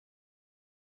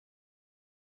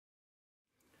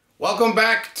Welcome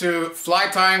back to Fly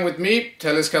Tying with me,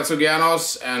 Tellis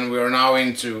Katsogiannos, and we are now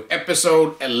into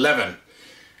episode 11.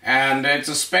 And it's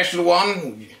a special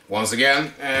one, once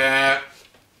again. And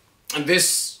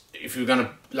this, if you're gonna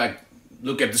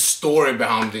look at the story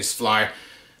behind this fly,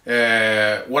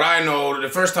 what I know, the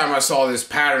first time I saw this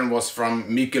pattern was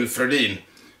from Mikael Frödin,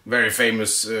 very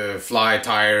famous fly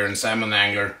tyer and salmon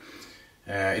angler.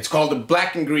 It's called the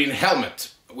black and green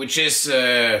helmet, which is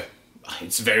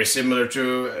it's very similar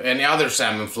to any other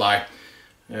salmon fly,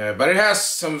 but it has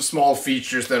some small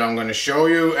features that I'm going to show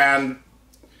you, and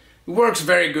it works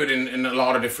very good in a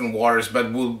lot of different waters,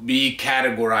 but will be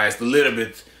categorized a little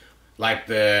bit like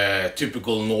the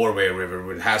typical Norway river,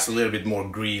 which has a little bit more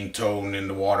green tone in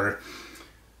the water.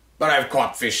 But I've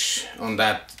caught fish on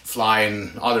that fly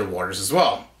in other waters as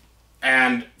well.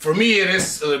 And for me it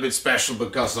is a little bit special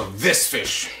because of this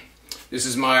fish. This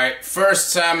is my first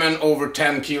salmon over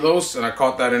 10 kilos, and I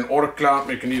caught that in Orkla.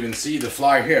 You can even see the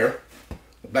fly here,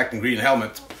 the black and green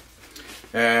helmet.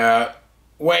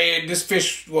 This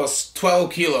fish was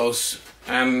 12 kilos,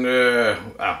 and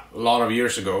a lot of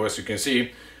years ago, as you can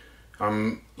see.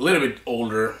 I'm a little bit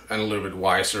older and a little bit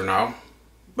wiser now,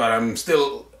 but I'm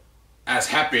still as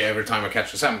happy every time I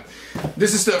catch a salmon.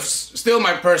 This is still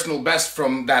my personal best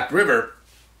from that river.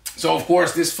 So of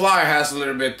course this fly has a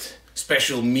little bit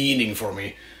special meaning for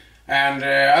me, and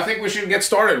I think we should get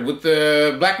started with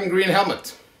the black and green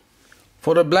helmet.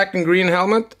 For the black and green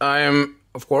helmet, I am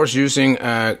of course using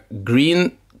a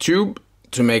green tube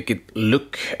to make it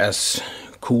look as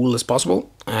cool as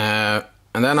possible, and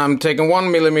then I'm taking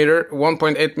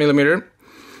 1.8 millimeter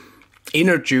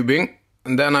inner tubing,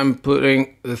 and then I'm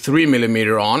putting the 3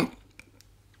 millimeter on,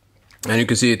 and you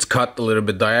can see it's cut a little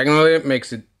bit diagonally. It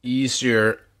makes it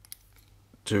easier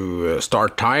to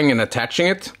start tying and attaching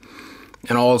it,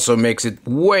 and also makes it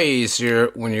way easier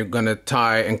when you're gonna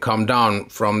tie and come down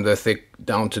from the thick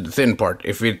down to the thin part.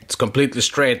 If it's completely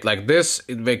straight like this,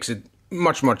 it makes it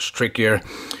much trickier,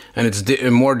 and it's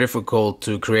more difficult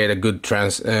to create a good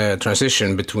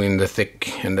transition between the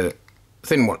thick and the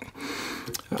thin one.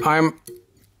 I'm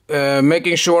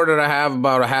making sure that I have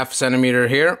about a half centimeter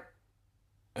here.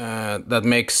 That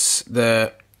makes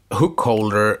the hook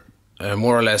holder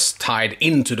more or less tied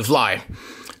into the fly.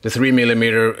 The 3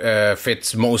 millimeter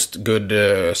fits most good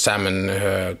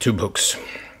salmon tube hooks.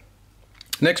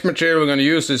 Next material we're going to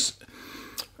use is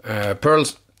pearl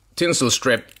tinsel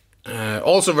strip.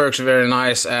 Also works very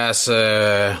nice as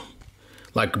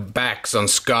like backs on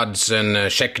scuds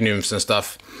and check nymphs and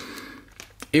stuff.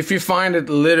 If you find it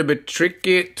a little bit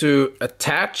tricky to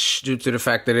attach due to the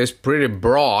fact that it's pretty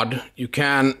broad, you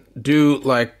can do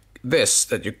like this,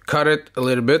 that you cut it a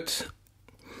little bit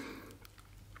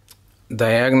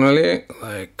diagonally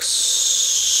like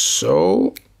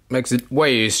so. Makes it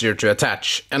way easier to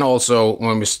attach, and also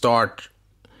when we start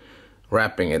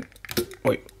wrapping it,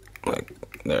 like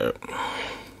there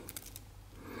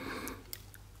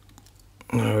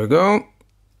we go.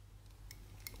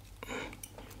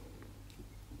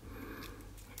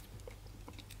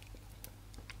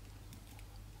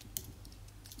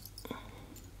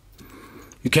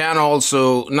 You can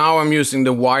also, now I'm using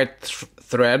the white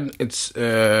thread. It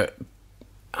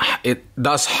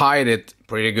does hide it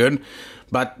pretty good,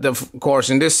 but of course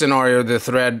in this scenario the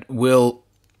thread will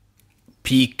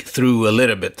peek through a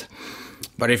little bit.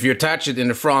 But if you attach it in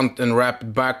the front and wrap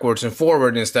it backwards and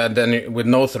forward instead, then with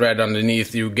no thread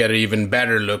underneath, you get an even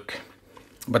better look.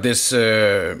 But this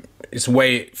is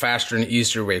way faster and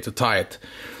easier way to tie it.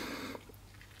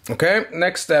 Okay,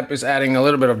 next step is adding a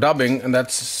little bit of dubbing, and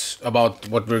that's about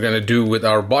what we're gonna do with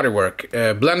our bodywork.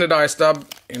 Blended ice dub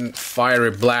in fiery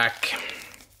black,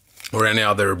 or any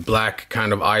other black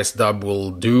kind of ice dub will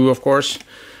do, of course.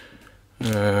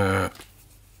 I'm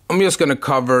just gonna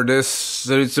cover this,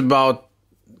 so it's about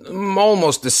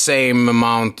almost the same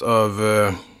amount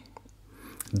of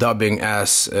dubbing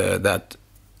as that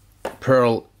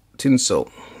pearl tinsel.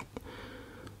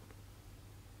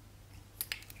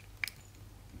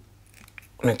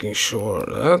 Making sure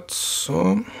that's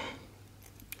so.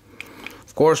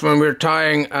 Of course, when we're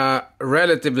tying a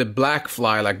relatively black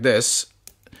fly like this,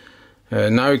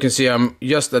 now you can see I'm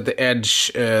just at the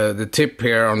edge, the tip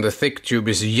here on the thick tube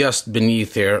is just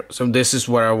beneath here. So this is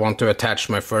where I want to attach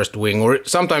my first wing, or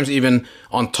sometimes even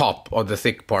on top of the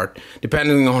thick part,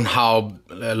 depending on how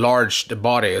large the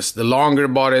body is. The longer the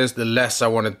body is, the less I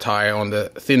want to tie on the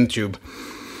thin tube.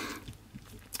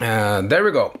 There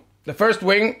we go. The first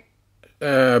wing,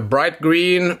 bright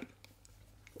green,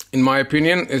 in my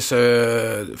opinion, is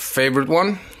a favorite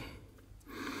one.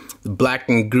 The black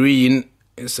and green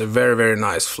It's a very, very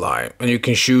nice fly, and you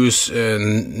can choose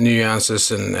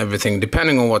nuances and everything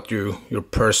depending on what your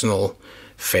personal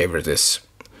favorite is.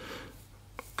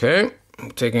 Okay,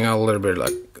 I'm taking out a little bit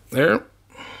like there.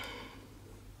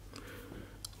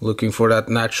 Looking for that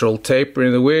natural taper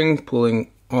in the wing, pulling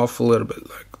off a little bit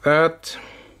like that.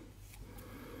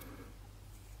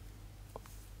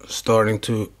 Starting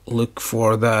to look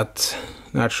for that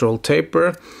natural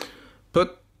taper.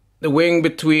 Put the wing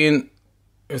between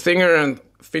your finger and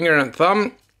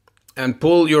thumb and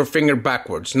pull your finger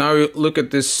backwards. Now you look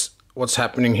at this, what's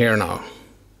happening here now.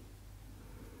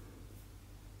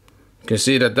 You can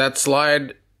see that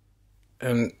slide,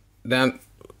 and then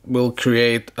will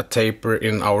create a taper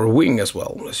in our wing as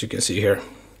well, as you can see here.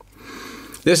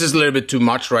 This is a little bit too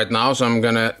much right now, so I'm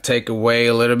gonna take away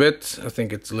a little bit. I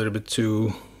think it's a little bit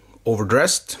too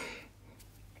overdressed.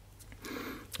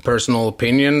 Personal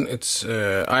opinion, it's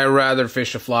I rather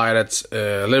fish a fly that's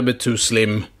a little bit too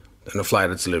slim than a fly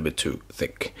that's a little bit too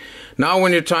thick. Now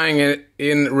when you're tying it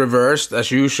in reversed as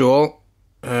usual,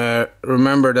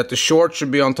 remember that the short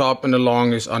should be on top and the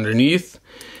long is underneath,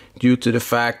 due to the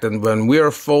fact that when we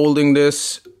are folding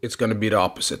this, it's going to be the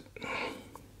opposite.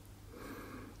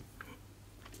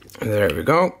 And there we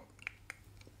go.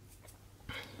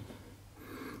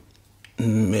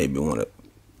 Maybe want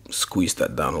to squeeze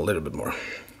that down a little bit more.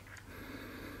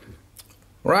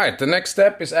 Right, the next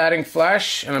step is adding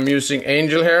flash, and I'm using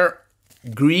angel hair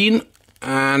green,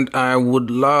 and I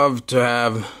would love to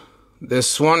have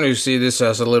this one. You see this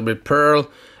has a little bit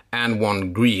pearl and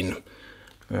one green.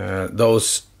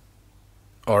 Those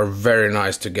are very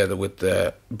nice together with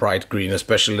the bright green,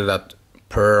 especially that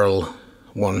pearl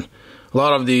one. A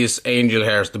lot of these angel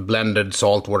hairs, the blended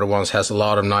saltwater ones, has a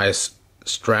lot of nice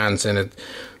strands in it,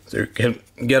 so you can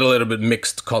get a little bit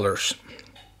mixed colors.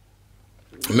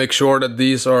 Make sure that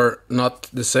these are not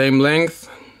the same length,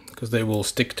 because they will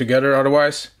stick together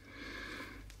otherwise.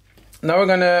 Now we're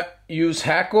gonna use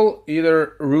hackle,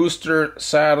 either rooster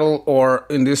saddle, or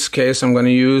in this case I'm gonna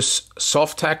use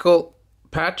soft hackle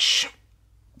patch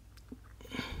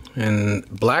in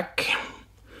black.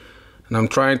 And I'm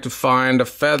trying to find a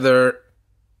feather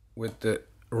with the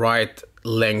right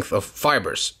length of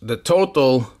fibers. The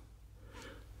total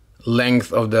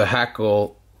length of the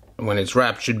hackle when it's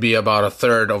wrapped should be about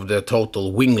 1/3 of the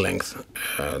total wing length.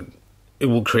 It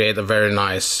will create a very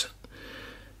nice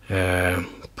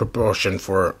proportion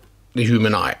for the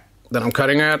human eye. Then I'm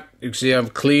cutting at. You can see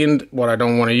I've cleaned what I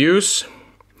don't want to use.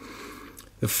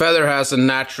 The feather has a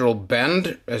natural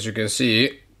bend, as you can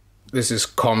see. This is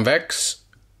convex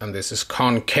and this is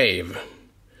concave.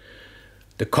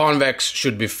 The convex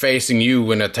should be facing you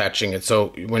when attaching it,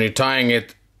 so when you're tying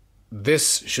it,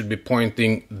 this should be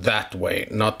pointing that way,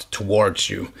 not towards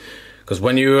you. Because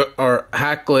when you are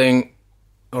hackling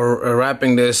or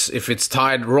wrapping this, if it's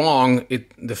tied wrong,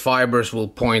 the fibers will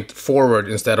point forward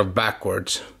instead of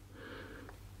backwards.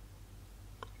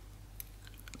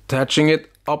 Attaching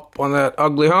it up on that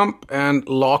ugly hump and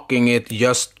locking it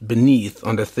just beneath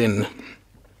on the thin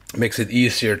makes it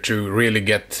easier to really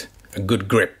get a good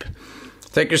grip.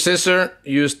 Take your scissor,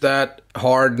 use that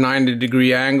hard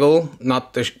 90-degree angle,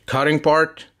 not the cutting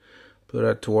part. Put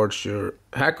that towards your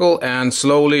hackle and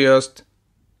slowly just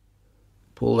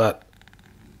pull that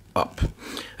up.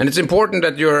 And it's important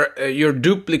that you're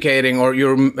duplicating, or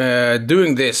you're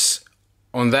doing this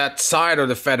on that side of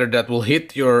the feather that will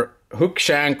hit your hook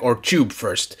shank or tube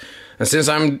first. And since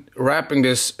I'm wrapping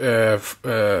this in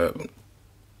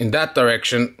that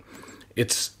direction,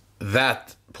 it's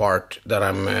that part that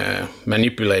I'm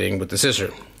manipulating with the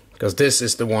scissor, because this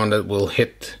is the one that will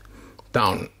hit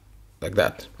down like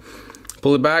that.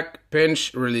 Pull it back,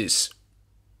 pinch, release.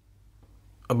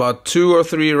 About 2 or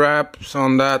 3 wraps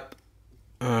on that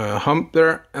hump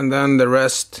there, and then the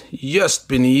rest just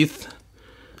beneath,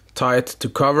 tight to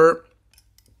cover.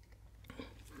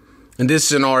 In this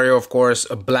scenario, of course,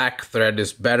 a black thread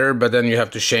is better, but then you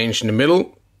have to change in the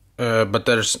middle. But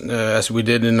there's, as we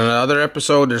did in another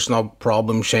episode, there's no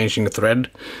problem changing the thread.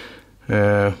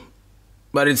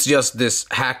 But it's just this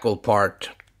hackle part,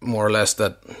 more or less,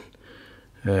 that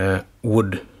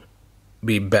would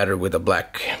be better with a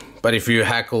black. But if you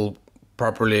hackle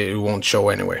properly, it won't show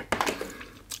anyway.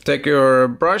 Take your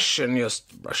brush and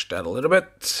just brush that a little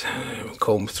bit.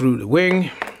 Comb through the wing.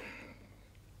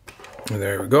 And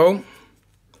there we go.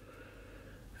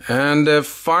 And the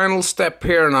final step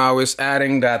here now is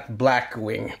adding that black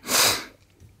wing.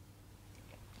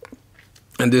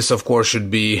 And this, of course, should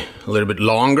be a little bit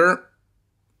longer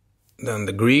than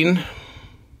the green.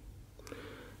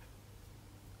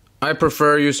 I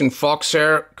prefer using fox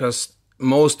hair because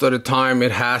most of the time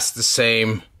it has the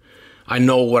same I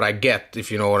know what I get,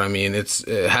 if you know what I mean. It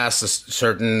has a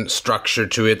certain structure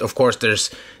to it. Of course,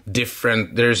 there's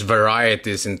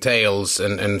varieties in tails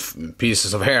and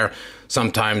pieces of hair.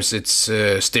 Sometimes it's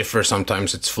stiffer,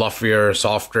 sometimes it's fluffier,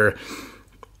 softer.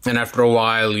 And after a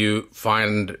while, you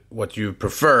find what you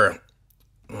prefer.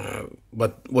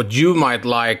 But what you might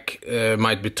like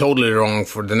might be totally wrong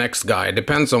for the next guy. It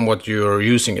depends on what you're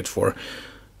using it for.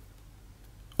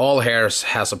 All hairs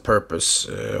has a purpose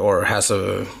or has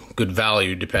a good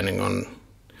value depending on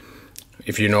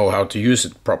if you know how to use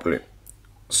it properly.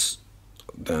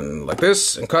 Then like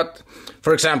this and cut.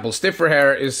 For example, stiffer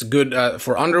hair is good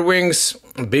for underwings.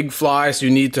 Big flies,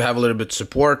 you need to have a little bit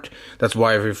support. That's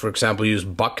why if you, for example, use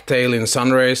bucktail in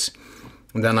sunrays,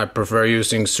 then I prefer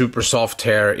using super soft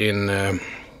hair in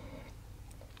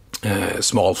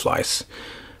small flies.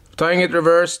 Tying it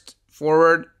reversed,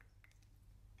 forward,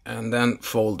 and then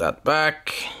fold that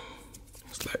back,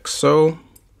 just like so.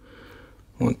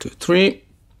 1, 2, 3.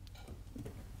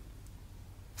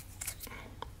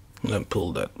 And then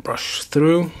pull that brush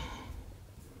through.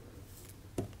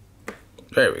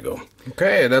 There we go.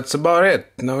 Okay, that's about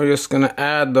it. Now we're just gonna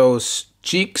add those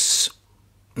cheeks,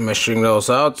 measuring those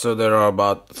out so there are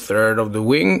about a third of the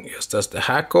wing, just as the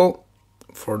hackle.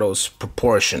 For those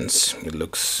proportions, it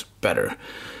looks better.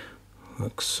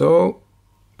 Like so.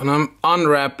 And I'm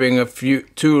unwrapping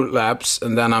 2 laps,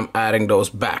 and then I'm adding those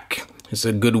back. It's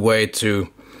a good way to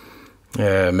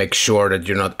make sure that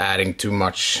you're not adding too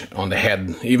much on the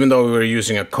head. Even though we were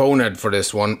using a cone head for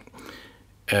this one,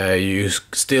 you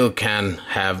still can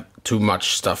have too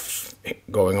much stuff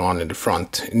going on in the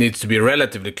front. It needs to be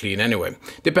relatively clean anyway.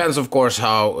 Depends, of course,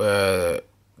 how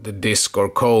the disc or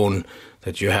cone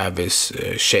that you have is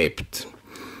shaped.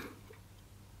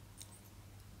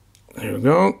 There we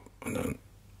go. And then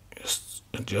just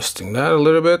adjusting that a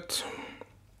little bit.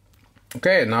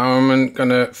 Okay, now I'm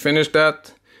gonna finish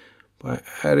that by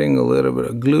adding a little bit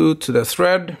of glue to the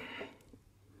thread.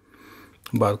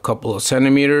 About a couple of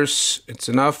centimeters. It's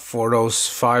enough for those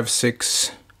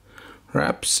 5-6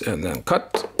 wraps. And then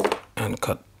cut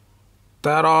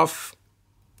that off.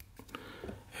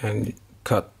 And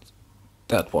cut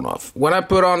that one off. When I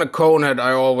put on a cone head,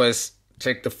 I always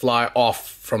take the fly off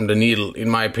from the needle. In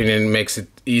my opinion, it makes it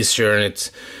easier and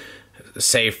it's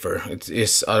safer. It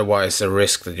is otherwise a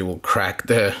risk that you will crack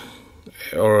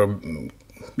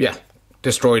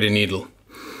destroy the needle.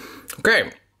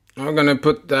 Okay, I'm gonna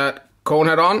put that cone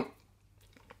head on,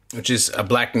 which is a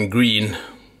black and green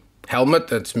helmet.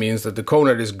 That means that the cone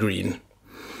head is green.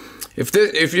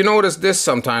 If you notice this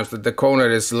sometimes, that the cone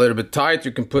head is a little bit tight,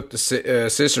 you can put the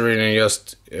scissor in and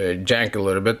just jank a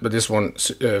little bit, but this one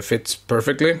fits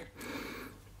perfectly.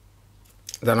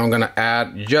 Then I'm gonna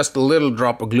add just a little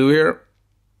drop of glue here,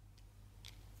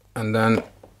 and then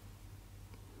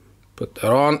put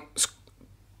that on,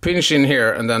 pinch in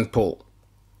here, and then pull.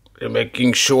 You're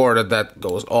making sure that that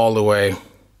goes all the way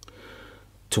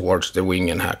towards the wing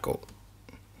and hackle.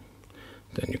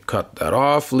 Then you cut that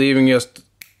off, leaving just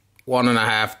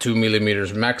 1.5–2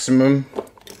 millimeters maximum.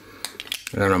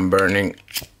 And then I'm burning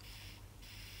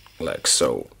like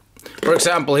so. For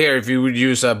example, here, if you would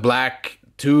use a black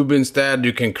tube instead,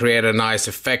 you can create a nice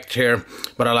effect here,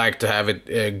 but I like to have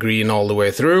it green all the way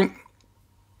through.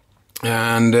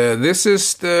 And this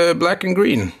is the black and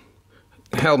green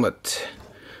helmet.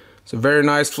 It's a very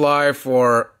nice fly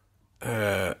for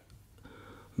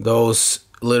those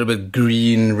little bit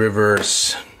green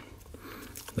rivers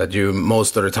that you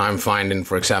most of the time find in,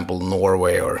 for example,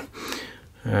 Norway or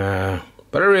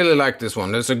but I really like this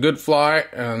one. It's a good fly,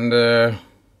 and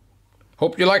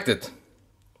hope you liked it.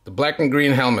 The black and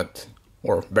green helmet,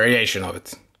 or variation of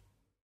it.